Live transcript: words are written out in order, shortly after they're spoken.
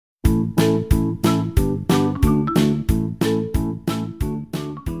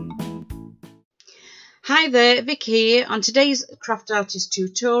Hi there, Vicky here. On today's Craft Artist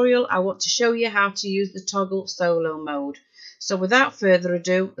tutorial, I want to show you how to use the toggle solo mode. So without further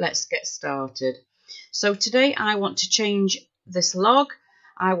ado, let's get started. So today I want to change this log.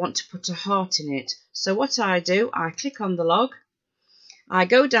 I want to put a heart in it. So what I do, I click on the log, I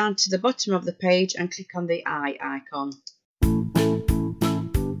go down to the bottom of the page and click on the eye icon.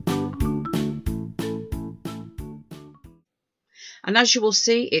 And as you will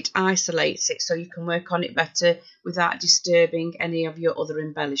see, it isolates it so you can work on it better without disturbing any of your other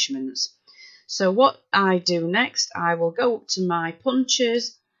embellishments. So what I do next, I will go up to my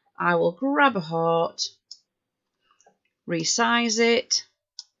punches, I will grab a heart, resize it,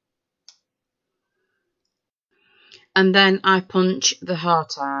 and then I punch the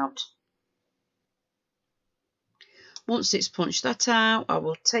heart out. Once it's punched that out, I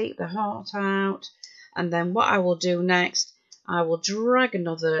will take the heart out, and then what I will do next, I will drag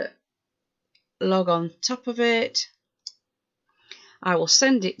another log on top of it. I will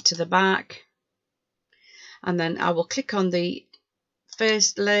send it to the back, and then I will click on the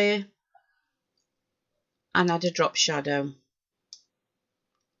first layer and add a drop shadow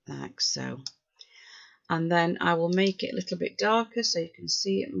like so, and then I will make it a little bit darker so you can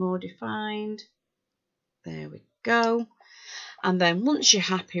see it more defined. There we go. And then once you're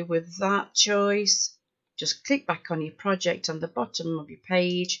happy with that choice, just click back on your project on the bottom of your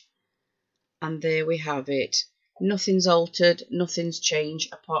page, and there we have it. Nothing's altered, nothing's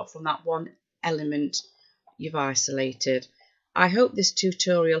changed apart from that one element you've isolated. I hope this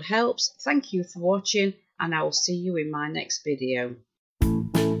tutorial helps. Thank you for watching, and I will see you in my next video.